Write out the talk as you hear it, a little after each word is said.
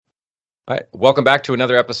All right, welcome back to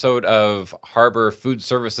another episode of Harbor Food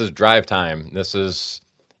Services Drive Time. This is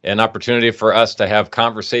an opportunity for us to have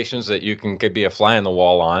conversations that you could be a fly on the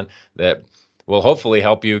wall on that will hopefully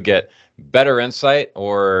help you get better insight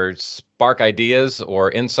or spark ideas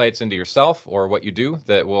or insights into yourself or what you do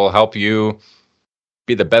that will help you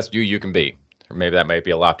be the best you can be. Or maybe that might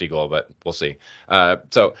be a lofty goal, but we'll see.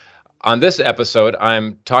 So on this episode,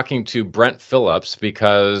 I'm talking to Brent Phillips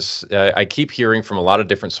because I keep hearing from a lot of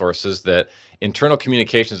different sources that internal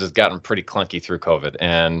communications has gotten pretty clunky through COVID.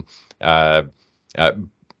 And uh, uh,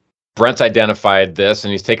 Brent's identified this,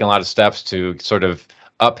 and he's taken a lot of steps to sort of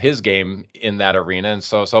up his game in that arena. And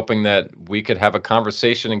so I was hoping that we could have a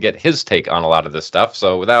conversation and get his take on a lot of this stuff.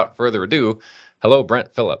 So without further ado, hello,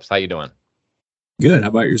 Brent Phillips. How you doing? Good. How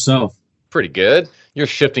about yourself? Pretty good. You're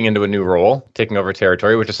shifting into a new role, taking over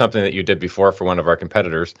territory, which is something that you did before for one of our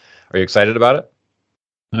competitors. Are you excited about it?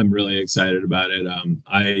 I'm really excited about it.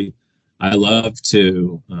 I love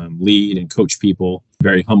to lead and coach people.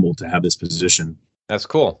 Very humbled to have this position. That's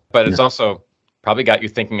cool. But it's also probably got you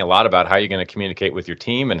thinking a lot about how you're going to communicate with your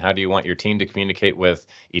team and how do you want your team to communicate with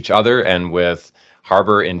each other and with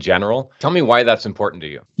Harbor in general. Tell me why that's important to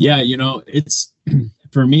you. Yeah, it's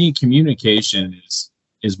for me, communication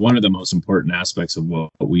is one of the most important aspects of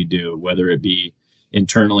what we do, whether it be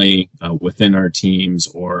internally within our teams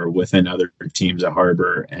or within other teams at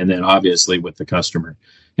Harbor, and then obviously with the customer.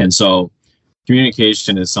 And so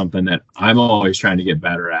communication is something that I'm always trying to get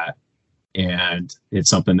better at. And it's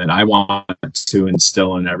something that I want to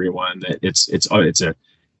instill in everyone, that it's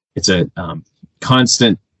a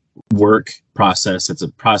constant work process. It's a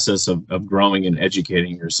process of growing and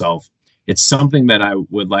educating yourself. It's something that I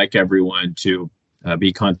would like everyone to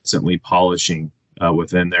be constantly polishing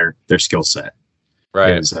within their skill set.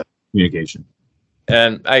 Right. Is, communication.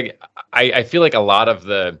 And I feel like a lot of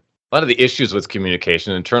the issues with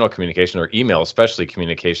communication, internal communication or email, especially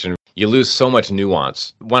communication, you lose so much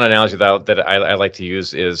nuance. One analogy that I like to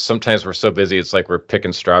use is sometimes we're so busy, it's like we're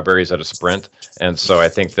picking strawberries at a sprint. And so I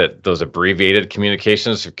think that those abbreviated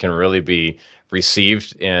communications can really be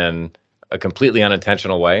received in a completely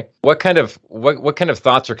unintentional way. What kind of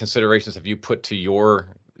thoughts or considerations have you put to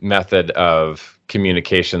your method of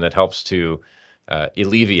communication that helps to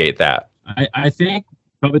alleviate that? I think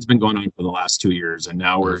COVID's been going on for the last 2 years, and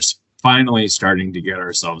now we're finally starting to get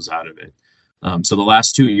ourselves out of it. So the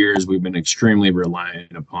last 2 years, we've been extremely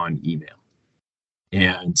reliant upon email.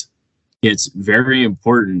 And it's very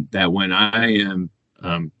important that when I am,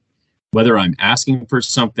 whether I'm asking for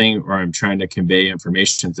something or I'm trying to convey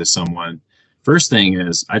information to someone, first thing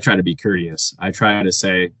is I try to be courteous. I try to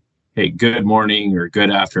say, hey, good morning or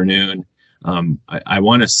good afternoon. I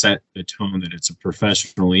want to set the tone that it's a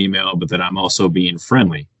professional email, but that I'm also being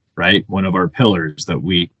friendly, right? One of our pillars that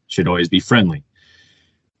we should always be friendly.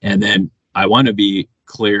 And then I want to be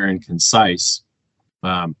clear and concise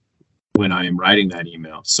when I am writing that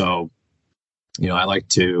email. So, I like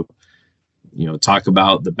to, talk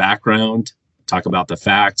about the background, talk about the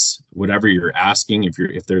facts, whatever you're asking.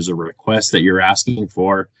 If there's a request that you're asking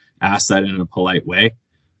for, ask that in a polite way.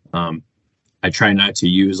 I try not to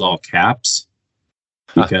use all caps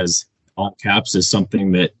because all caps is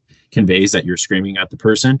something that conveys that you're screaming at the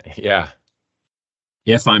person. Yeah.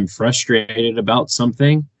 If I'm frustrated about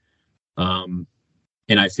something, and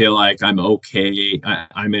I feel like I'm okay,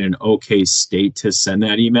 I'm in an okay state to send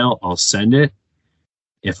that email, I'll send it.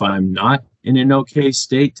 If I'm not in an okay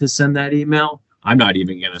state to send that email, I'm not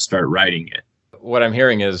even going to start writing it. What I'm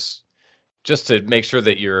hearing is just to make sure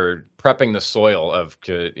that you're prepping the soil of,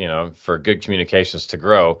 for good communications to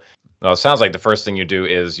grow. Well, it sounds like the first thing you do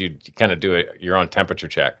is you kind of do your own temperature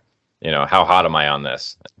check. How hot am I on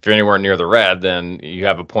this? If you're anywhere near the red, then you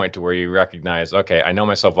have a point to where you recognize, okay, I know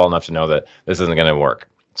myself well enough to know that this isn't going to work.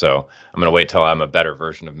 So I'm going to wait till I'm a better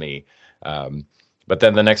version of me. But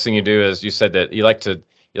then the next thing you do is you said that you like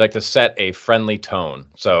to set a friendly tone.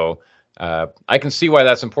 So I can see why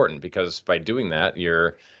that's important, because by doing that,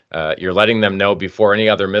 you're letting them know before any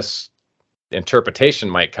other misinterpretation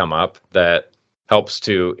might come up that helps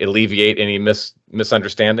to alleviate any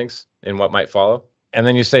misunderstandings in what might follow. And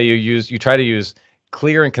then you say you try to use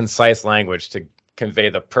clear and concise language to convey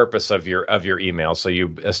the purpose of your email. So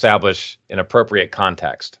you establish an appropriate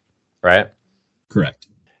context, right? Correct.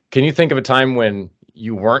 Can you think of a time when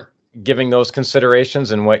you weren't giving those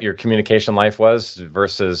considerations and what your communication life was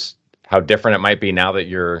versus how different it might be now that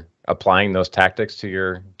you're applying those tactics to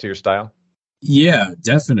your style? Yeah,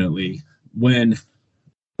 definitely. When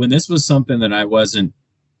this was something that I wasn't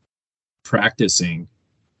practicing,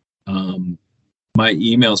 my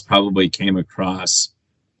emails probably came across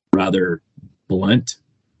rather blunt.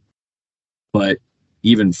 But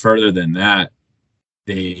even further than that,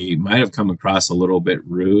 they might have come across a little bit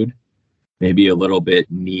rude, maybe a little bit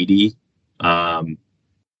needy,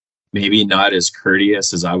 maybe not as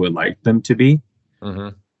courteous as I would like them to be.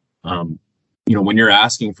 Mm-hmm. When you're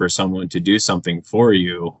asking for someone to do something for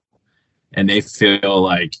you and they feel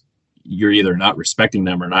like you're either not respecting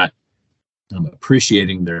them or not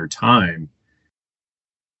appreciating their time,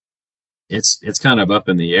 it's kind of up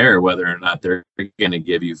in the air whether or not they're going to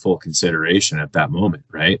give you full consideration at that moment,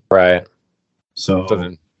 right? Right. So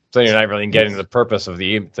you're not really getting the purpose of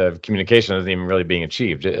the communication isn't even really being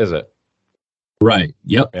achieved, is it? Right.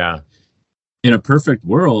 Yep. Yeah. In a perfect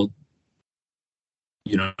world,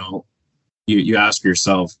 you ask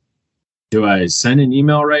yourself, do I send an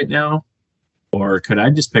email right now? Or could I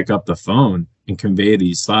just pick up the phone and convey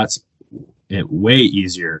these thoughts way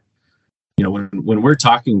easier? When we're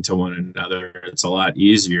talking to one another, it's a lot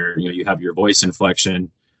easier. You have your voice inflection.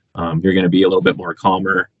 You're going to be a little bit more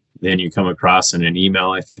calmer than you come across in an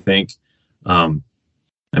email, I think.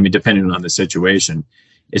 Depending on the situation,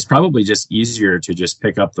 it's probably just easier to just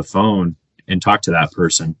pick up the phone and talk to that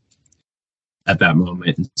person at that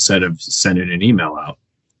moment instead of sending an email out.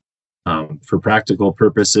 For practical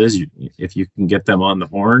purposes, if you can get them on the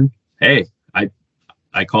horn, hey,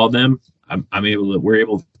 I called them. We're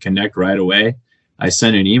able to connect right away. I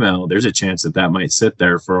sent an email. There's a chance that might sit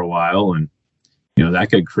there for a while, and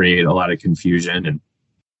that could create a lot of confusion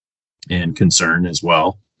and concern as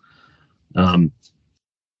well. The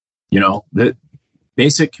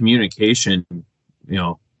basic communication,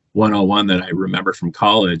 101 that I remember from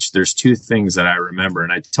college, there's two things that I remember,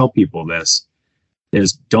 and I tell people this,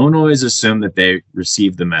 is don't always assume that they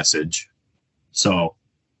receive the message. So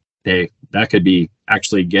that could be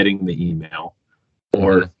actually getting the email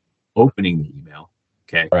or opening the email.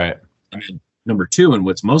 Okay. Right. And then number two, and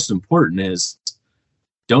what's most important, is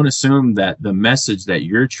don't assume that the message that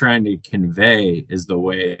you're trying to convey is the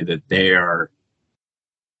way that they are,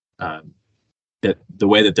 the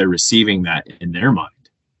way that they're receiving that in their mind.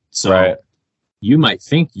 So you might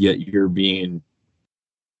think you're being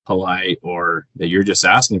polite or that you're just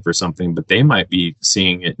asking for something, but they might be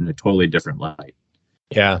seeing it in a totally different light.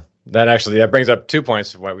 Yeah, that brings up 2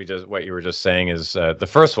 points of what you were just saying. Is the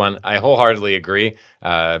first one, I wholeheartedly agree.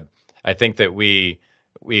 I think that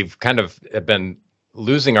we've kind of been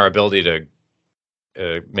losing our ability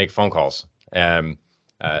to make phone calls.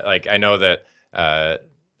 Like I know that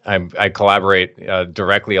I collaborate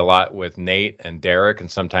directly a lot with Nate and Derek and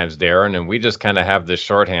sometimes Darren, and we just kind of have this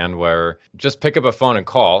shorthand where just pick up a phone and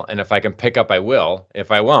call, and if I can pick up, I will. If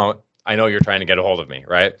I won't, I know you're trying to get a hold of me,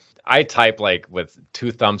 right? I type like with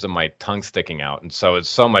two thumbs and my tongue sticking out, and so it's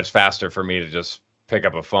so much faster for me to just pick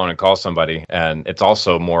up a phone and call somebody, and it's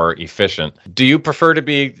also more efficient. Do you prefer to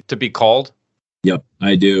be called? Yep,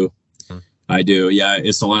 I do. I do. Yeah,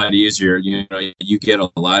 it's a lot easier. You get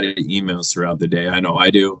a lot of emails throughout the day. I know I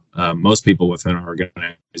do. Most people within our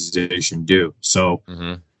organization do. So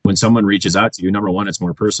when someone reaches out to you, number one, it's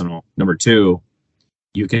more personal. Number two,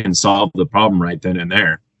 you can solve the problem right then and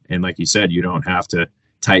there. And like you said, you don't have to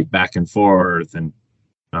type back and forth, and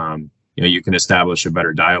you can establish a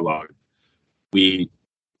better dialogue. We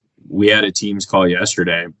had a Teams call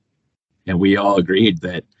yesterday, and we all agreed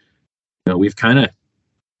that we've kind of,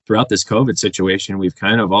 throughout this COVID situation, we've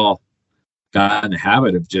kind of all got in the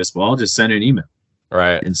habit of I'll just send an email,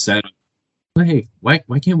 right? Instead of, hey, why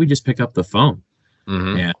can't we just pick up the phone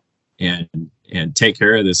and take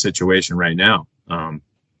care of this situation right now?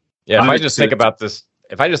 If I just think about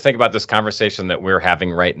this conversation that we're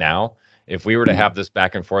having right now, if we were to have this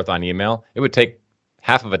back and forth on email, it would take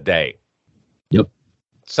half of a day. Yep.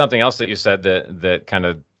 Something else that you said that kind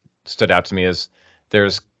of stood out to me is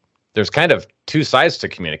there's kind of two sides to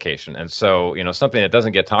communication. And so, something that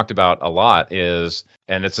doesn't get talked about a lot is,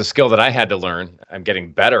 and it's a skill that I had to learn, I'm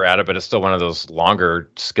getting better at it, but it's still one of those longer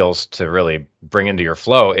skills to really bring into your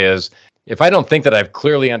flow, is if I don't think that I've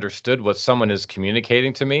clearly understood what someone is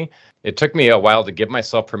communicating to me, it took me a while to give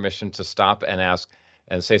myself permission to stop and ask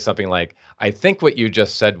and say something like, I think what you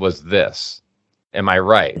just said was this. Am I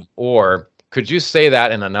right? Or could you say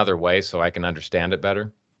that in another way so I can understand it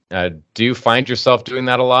better? Do you find yourself doing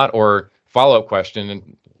that a lot? Or follow-up question,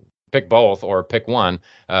 and pick both or pick one.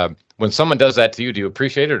 When someone does that to you, do you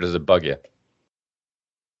appreciate it or does it bug you?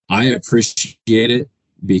 I appreciate it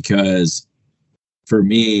because for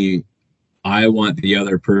me, I want the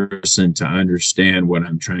other person to understand what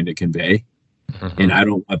I'm trying to convey. And I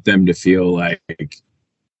don't want them to feel like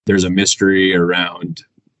there's a mystery around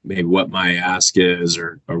maybe what my ask is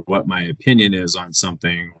or what my opinion is on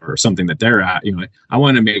something or something that they're at. I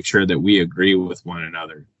want to make sure that we agree with one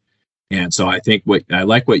another. And so I think what I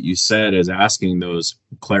like what you said is asking those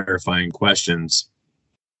clarifying questions.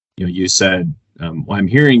 You said, well, I'm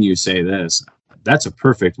hearing you say this. That's a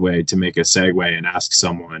perfect way to make a segue and ask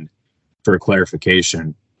someone for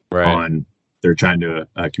clarification on they're trying to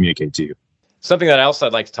communicate to you. Something that else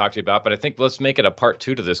I'd like to talk to you about, but I think let's make it a part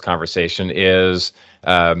 2 to this conversation is,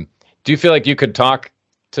 do you feel like you could talk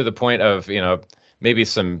to the point of, maybe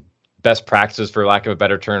some best practices, for lack of a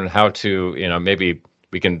better term, how to, maybe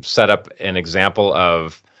we can set up an example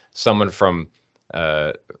of someone from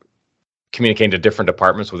communicating to different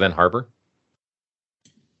departments within Harbor?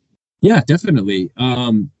 Yeah, definitely.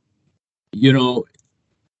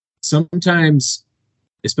 Sometimes,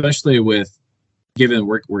 especially given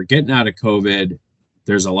we're getting out of COVID,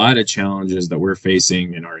 there's a lot of challenges that we're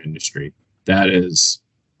facing in our industry. That is.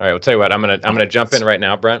 All right, I'll tell you what, I'm gonna jump in right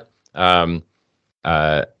now, Brent.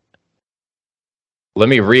 Let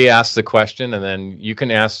me re-ask the question, and then you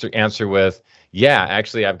can answer with, yeah,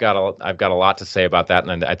 actually, I've got a lot to say about that,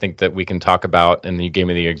 and I think that we can talk about. And you gave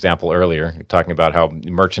me the example earlier, talking about how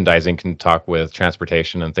merchandising can talk with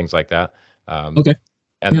transportation and things like that. Okay.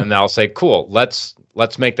 And then I'll say, cool. Let's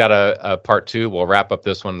make that a part 2. We'll wrap up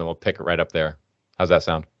this one, and then we'll pick it right up there. How's that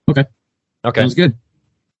sound? Okay. Sounds good.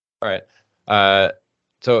 All right.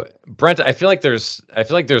 So Brent, I feel like there's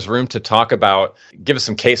room to talk about, give us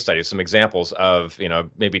some case studies, some examples of,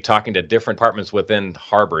 maybe talking to different departments within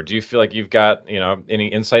Harbor. Do you feel like you've got, any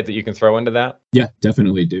insight that you can throw into that? Yeah,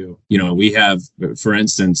 definitely do. We have, for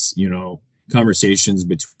instance, conversations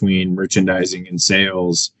between merchandising and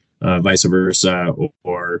sales, vice versa,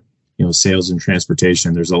 or sales and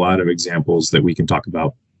transportation. There's a lot of examples that we can talk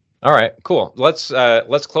about. All right, cool. Let's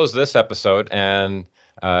close this episode and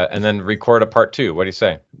then record a part 2. What do you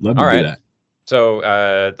say? Love to do that. So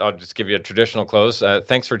I'll just give you a traditional close.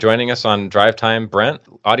 Thanks for joining us on Drive Time, Brent.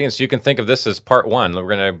 Audience, you can think of this as part 1.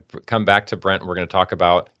 We're going to come back to Brent. We're going to talk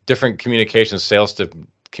about different communications, sales to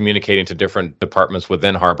communicating to different departments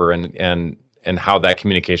within Harbor, and how that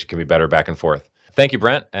communication can be better back and forth. Thank you,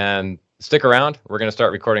 Brent, and stick around. We're going to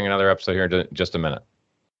start recording another episode here in just a minute.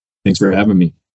 Thanks for having me.